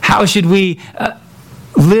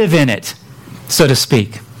live in it, so to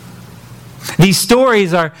speak? These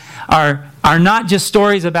stories are not just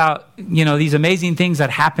stories about, these amazing things that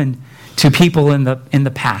happened to people in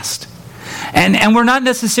the past. And we're not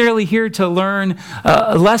necessarily here to learn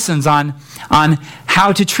lessons on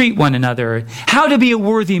how to treat one another, how to be a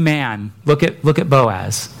worthy man. Look at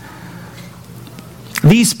Boaz.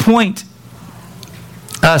 These point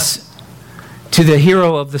us to the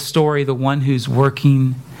hero of the story, the one who's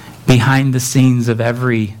working behind the scenes of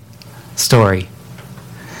every story.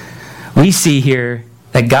 We see here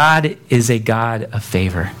that God is a God of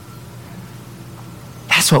favor.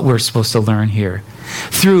 That's what we're supposed to learn here.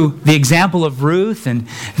 through the example of Ruth and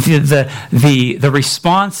the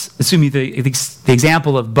response, the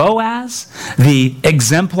example of Boaz, the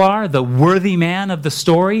exemplar, the worthy man of the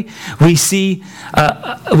story, we see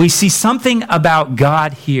something about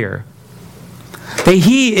God here. That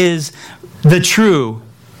he is the true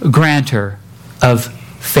grantor of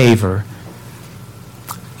favor.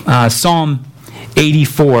 Psalm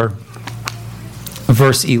 84,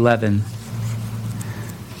 verse 11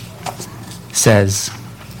 says,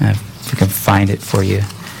 if we can find it for you,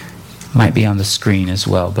 might be on the screen as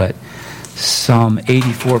well, but Psalm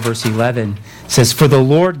 84, verse 11 says, "For the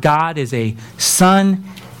Lord God is a sun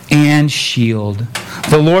and shield.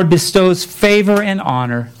 The Lord bestows favor and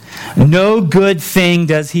honor. No good thing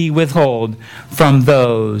does he withhold from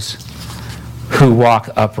those who walk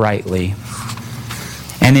uprightly."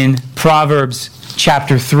 And in Proverbs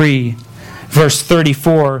chapter 3, verse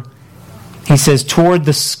 34, he says, "Toward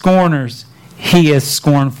the scorners he is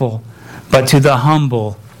scornful, but to the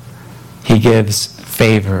humble he gives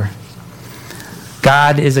favor."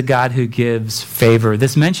 God is a God who gives favor.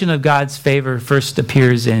 This mention of God's favor first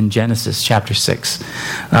appears in Genesis chapter 6.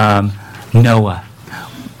 Noah.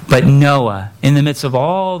 But Noah, in the midst of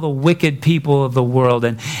all the wicked people of the world,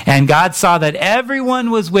 and God saw that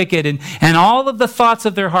everyone was wicked, and all of the thoughts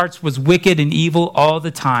of their hearts was wicked and evil all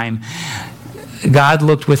the time, God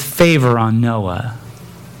looked with favor on Noah.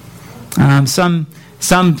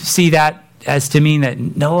 Some see that as to mean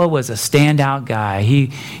that Noah was a standout guy.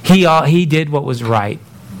 He did what was right.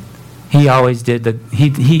 He always did.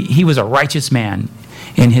 He was a righteous man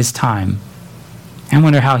in his time. I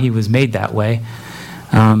wonder how he was made that way.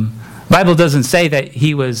 Bible doesn't say that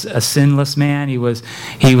he was a sinless man. He was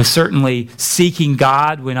certainly seeking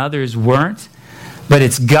God when others weren't. But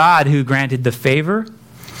it's God who granted the favor,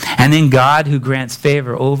 and then God who grants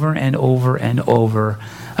favor over and over and over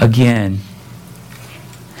again.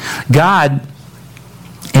 God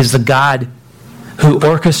is the God who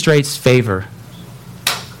orchestrates favor.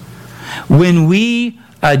 When we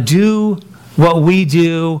do what we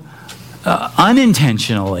do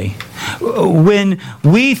unintentionally, when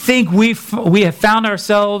we think we have found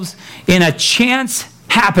ourselves in a chance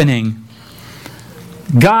happening,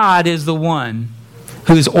 God is the one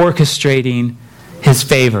who's orchestrating his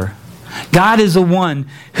favor. God is the one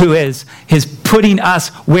who is putting us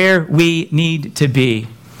where we need to be.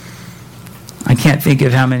 I can't think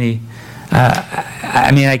of how many,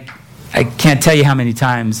 I can't tell you how many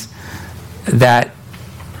times that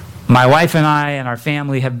my wife and I and our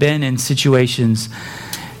family have been in situations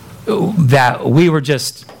that we were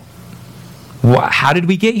just, how did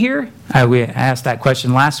we get here? We asked that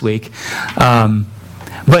question last week.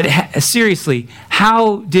 But seriously,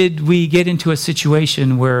 how did we get into a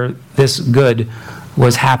situation where this good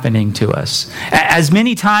was happening to us? As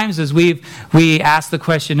many times as we asked the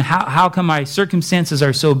question, how come my circumstances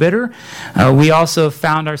are so bitter? We also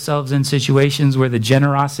found ourselves in situations where the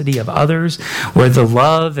generosity of others, where the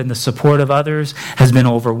love and the support of others has been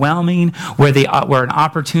overwhelming, where an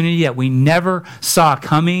opportunity that we never saw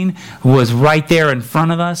coming was right there in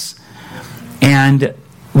front of us. And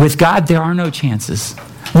with God, there are no chances.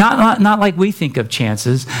 Not like we think of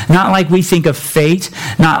chances, not like we think of fate,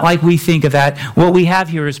 not like we think of that. What we have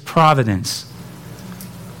here is providence.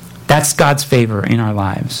 That's God's favor in our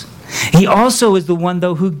lives. He also is the one,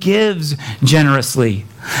 though, who gives generously.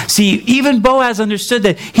 See, even Boaz understood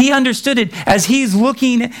that. He understood it as he's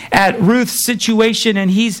looking at Ruth's situation and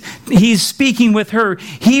he's speaking with her.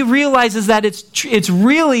 He realizes that it's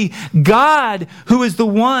really God who is the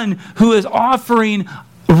one who is offering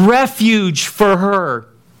refuge for her.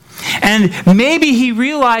 And maybe he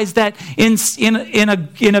realized that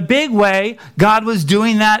in a big way, God was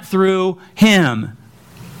doing that through him.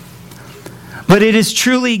 But it is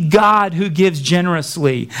truly God who gives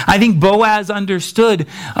generously. I think Boaz understood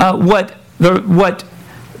what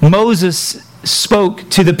Moses spoke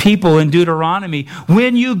to the people in Deuteronomy.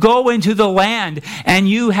 When you go into the land and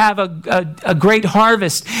you have a great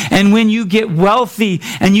harvest, and when you get wealthy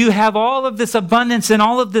and you have all of this abundance and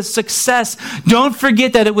all of this success, don't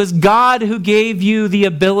forget that it was God who gave you the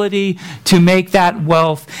ability to make that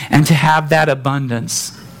wealth and to have that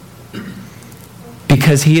abundance.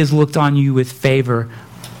 Because he has looked on you with favor.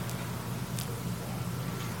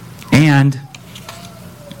 And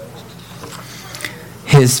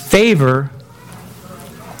his favor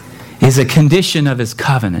is a condition of his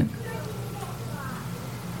covenant.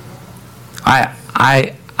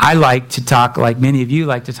 I like to talk, like many of you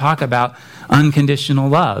like to talk about, unconditional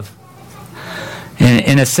love.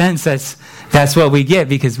 In a sense, that's what we get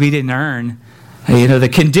because we didn't earn. The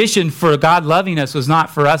condition for God loving us was not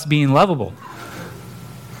for us being lovable.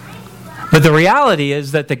 But the reality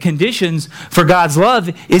is that the conditions for God's love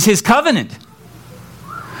is his covenant.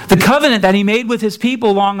 The covenant that he made with his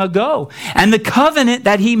people long ago. And the covenant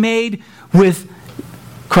that he made with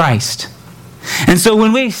Christ. And so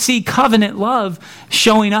when we see covenant love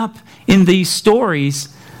showing up in these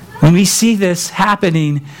stories, when we see this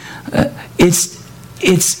happening, it's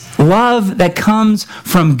love that comes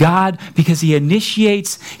from God because he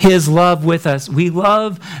initiates his love with us. We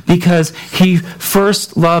love because he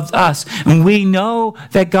first loved us. And we know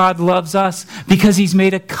that God loves us because he's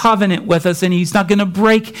made a covenant with us, and he's not going to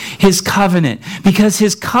break his covenant because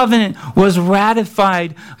his covenant was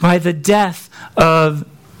ratified by the death of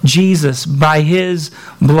Jesus, by his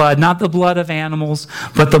blood, not the blood of animals,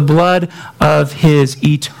 but the blood of his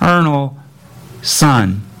eternal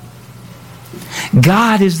Son.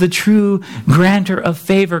 God is the true grantor of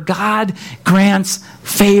favor. God grants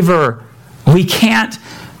favor. We can't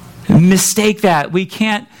mistake that. We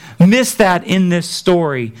can't miss that in this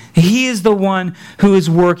story. He is the one who is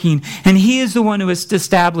working, and he is the one who is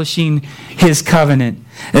establishing his covenant.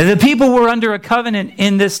 The people were under a covenant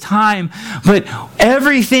in this time, but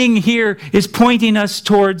everything here is pointing us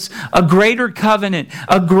towards a greater covenant,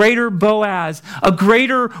 a greater Boaz, a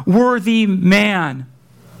greater worthy man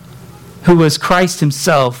who was Christ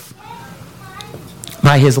himself.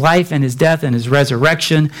 By his life and his death and his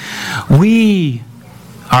resurrection, we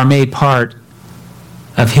are made part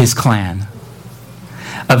of his clan,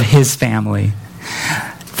 of his family.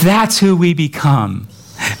 That's who we become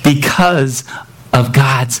because of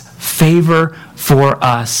God's favor for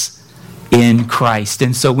us in Christ.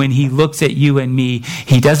 And so when he looks at you and me,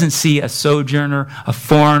 he doesn't see a sojourner, a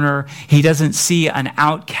foreigner. He doesn't see an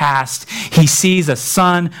outcast. He sees a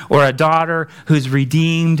son or a daughter who's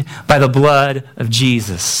redeemed by the blood of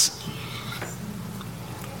Jesus.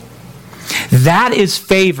 That is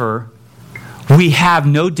favor we have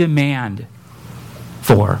no demand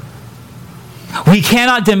for. We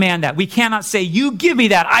cannot demand that. We cannot say, you give me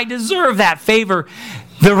that. I deserve that favor.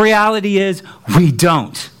 The reality is we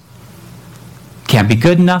don't. Can't be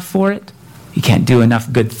good enough for it. You can't do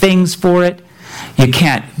enough good things for it. You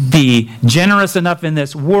can't be generous enough in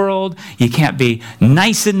this world. You can't be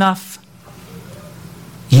nice enough.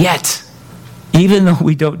 Yet, even though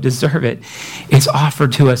we don't deserve it, it's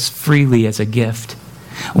offered to us freely as a gift.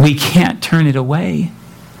 We can't turn it away.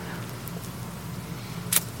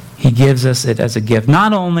 He gives us it as a gift.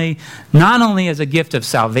 Not only as a gift of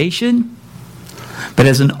salvation, but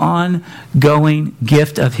as an ongoing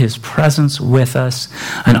gift of his presence with us,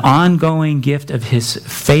 an ongoing gift of his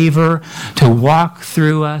favor to walk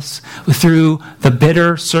through us, through the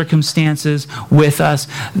bitter circumstances with us,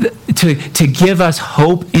 to give us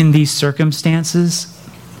hope in these circumstances.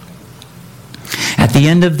 At the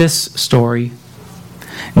end of this story,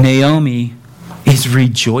 Naomi is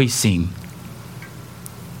rejoicing.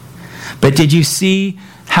 But did you see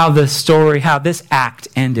how this act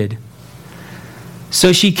ended?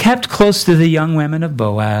 So she kept close to the young women of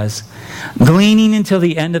Boaz, gleaning until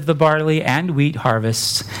the end of the barley and wheat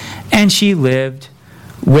harvests, and she lived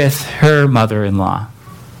with her mother-in-law.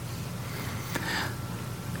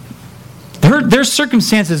 Their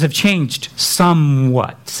circumstances have changed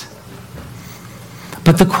somewhat.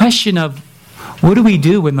 But the question of, what do we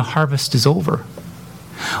do when the harvest is over?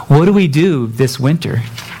 What do we do this winter?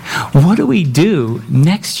 What do we do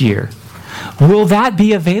next year? Will that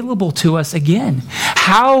be available to us again?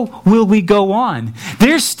 How will we go on?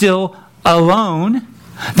 They're still alone.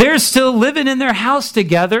 They're still living in their house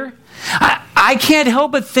together. I can't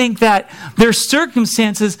help but think that their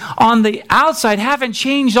circumstances on the outside haven't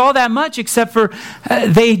changed all that much, except for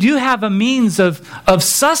they do have a means of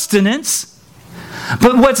sustenance.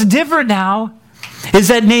 But what's different now is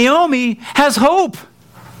that Naomi has hope.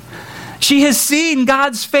 She has seen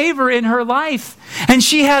God's favor in her life, and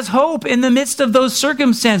she has hope in the midst of those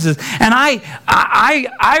circumstances. And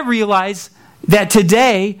I realize that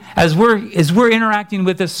today, as we're interacting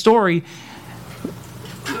with this story,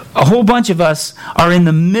 a whole bunch of us are in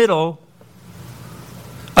the middle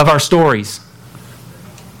of our stories.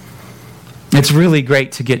 It's really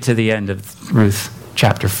great to get to the end of Ruth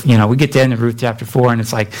chapter. We get to the end of Ruth chapter 4, and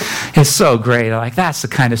it's like, it's so great. Like, that's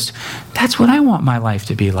that's what I want my life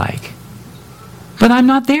to be like. But I'm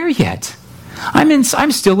not there yet.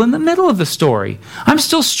 I'm still in the middle of the story. I'm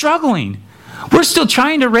still struggling. We're still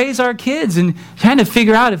trying to raise our kids and trying to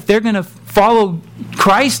figure out if they're going to follow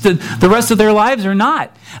Christ the rest of their lives or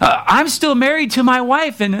not. I'm still married to my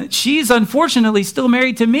wife, and she's unfortunately still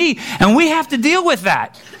married to me, and we have to deal with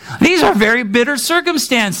that. These are very bitter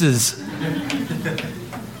circumstances.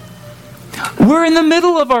 We're in the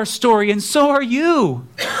middle of our story, and so are you.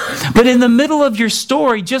 But in the middle of your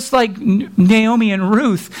story, just like Naomi and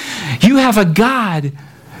Ruth, you have a God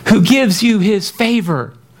who gives you his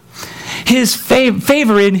favor. His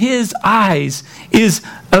favor in his eyes is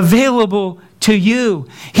available to you.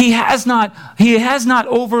 He has not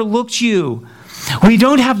overlooked you. We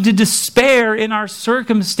don't have to despair in our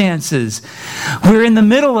circumstances. We're in the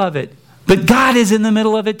middle of it. But God is in the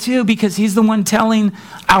middle of it too, because he's the one telling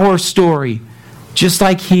our story. Just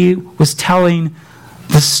like he was telling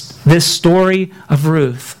this story of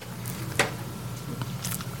Ruth.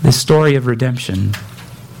 This story of redemption.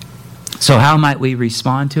 So how might we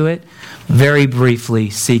respond to it? Very briefly,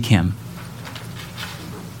 seek him.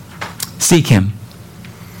 Seek him.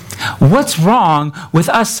 What's wrong with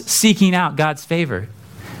us seeking out God's favor?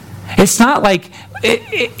 It's not like,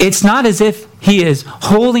 it's not as if he is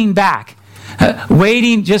holding back,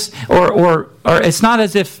 waiting just, or it's not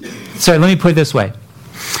as if, sorry, let me put it this way.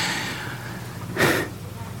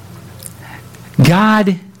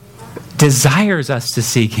 God desires us to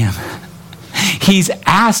seek him. He's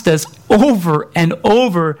asked us over and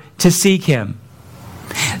over to seek him.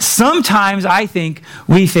 Sometimes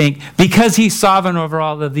we think, because he's sovereign over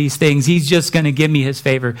all of these things, he's just going to give me his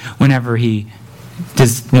favor whenever he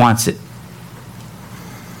wants it.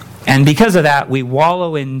 And because of that, we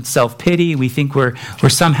wallow in self-pity. We think we're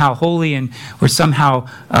somehow holy and we're somehow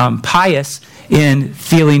pious in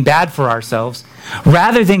feeling bad for ourselves,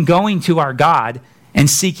 rather than going to our God and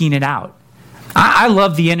seeking it out. I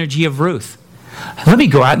love the energy of Ruth. Let me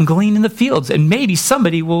go out and glean in the fields, and maybe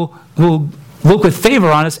somebody will look with favor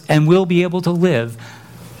on us, and we'll be able to live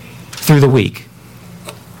through the week.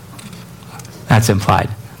 That's implied.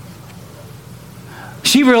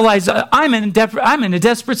 She realized, I'm in a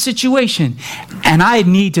desperate situation, and I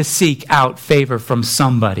need to seek out favor from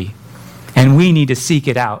somebody. And we need to seek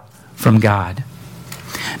it out from God.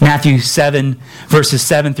 Matthew 7, verses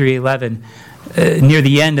 7 through 11, near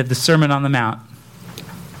the end of the Sermon on the Mount,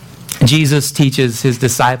 Jesus teaches his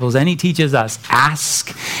disciples, and he teaches us,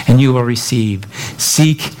 ask and you will receive.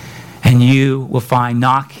 Seek and you will find.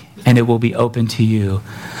 Knock and it will be open to you.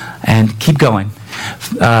 And keep going.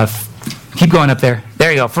 Keep going up there. There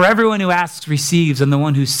you go. For everyone who asks receives, and the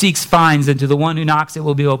one who seeks finds, and to the one who knocks it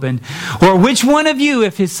will be opened. Or which one of you,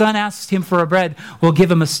 if his son asks him for a bread, will give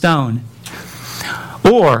him a stone?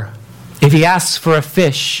 Or if he asks for a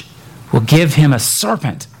fish, will give him a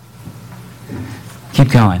serpent? Keep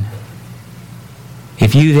going.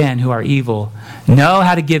 If you then, who are evil, know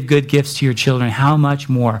how to give good gifts to your children, how much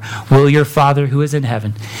more will your Father who is in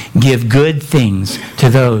heaven give good things to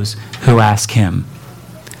those who ask him?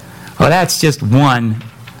 Well, that's just one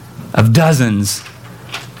of dozens,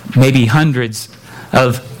 maybe hundreds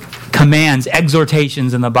of commands,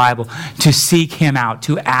 exhortations in the Bible to seek him out,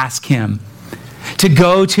 to ask him, to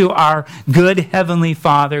go to our good Heavenly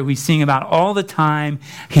Father we sing about all the time.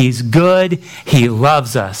 He's good. He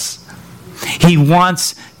loves us. He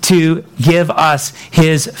wants to give us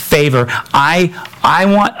his favor. I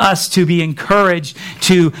want us to be encouraged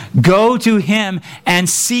to go to him and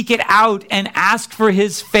seek it out and ask for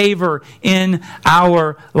his favor in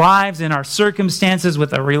our lives, in our circumstances, with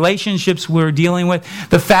the relationships we're dealing with.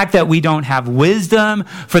 The fact that we don't have wisdom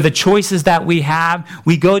for the choices that we have,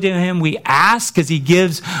 we go to him, we ask, because he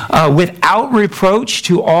gives without reproach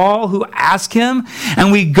to all who ask him.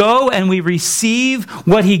 And we go and we receive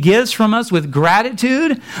what he gives from us with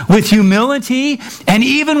gratitude, with humility, and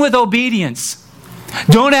even with obedience.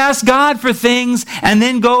 Don't ask God for things and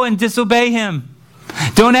then go and disobey him.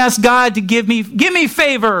 Don't ask God to give me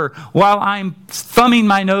favor while I'm thumbing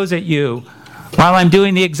my nose at you, while I'm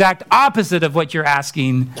doing the exact opposite of what you're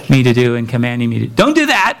asking me to do and commanding me to do. Don't do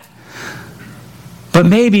that. But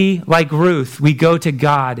maybe, like Ruth, we go to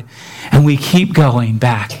God and we keep going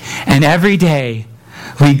back. And every day,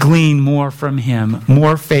 we glean more from him,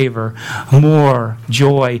 more favor, more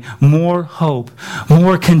joy, more hope,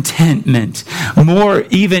 more contentment, more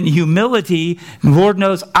even humility. Lord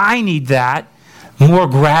knows I need that. More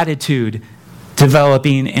gratitude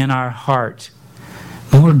developing in our heart.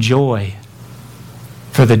 More joy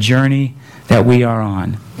for the journey that we are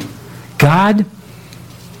on. God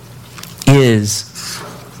is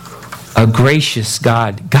a gracious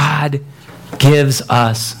God. God gives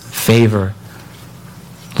us favor.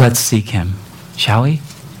 Let's seek him, shall we?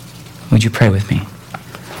 Would you pray with me?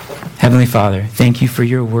 Heavenly Father, thank you for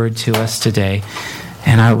your word to us today.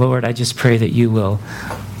 And Lord, I just pray that you will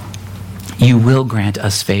grant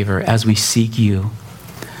us favor as we seek you.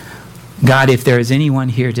 God, if there is anyone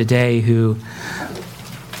here today who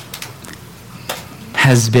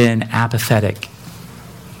has been apathetic,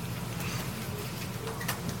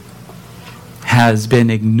 has been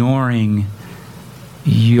ignoring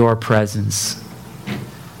your presence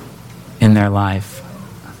in their life.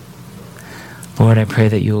 Lord, I pray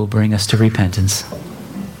that you will bring us to repentance.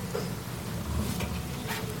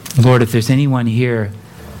 Lord, if there's anyone here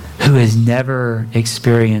who has never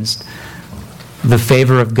experienced the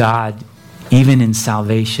favor of God, even in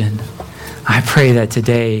salvation, I pray that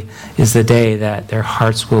today is the day that their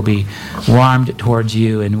hearts will be warmed towards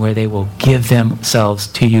you and where they will give themselves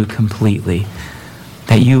to you completely.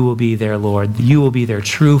 That you will be their Lord. You will be their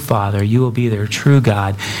true Father. You will be their true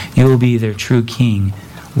God. You will be their true King,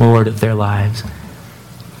 Lord of their lives,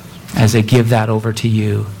 as they give that over to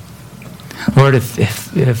you. Lord,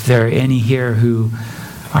 if there are any here who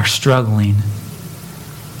are struggling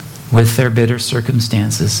with their bitter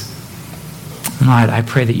circumstances, Lord, I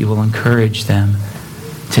pray that you will encourage them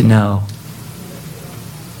to know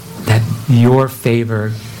that your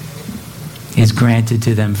favor is granted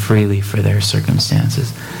to them freely for their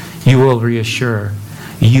circumstances. You will reassure.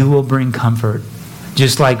 You will bring comfort,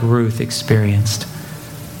 just like Ruth experienced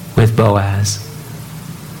with Boaz.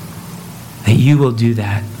 That you will do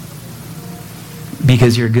that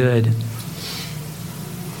because you're good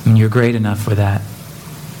and you're great enough for that.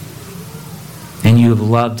 And you have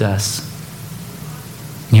loved us.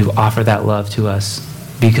 You've offered that love to us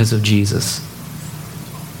because of Jesus.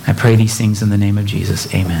 I pray these things in the name of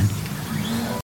Jesus. Amen.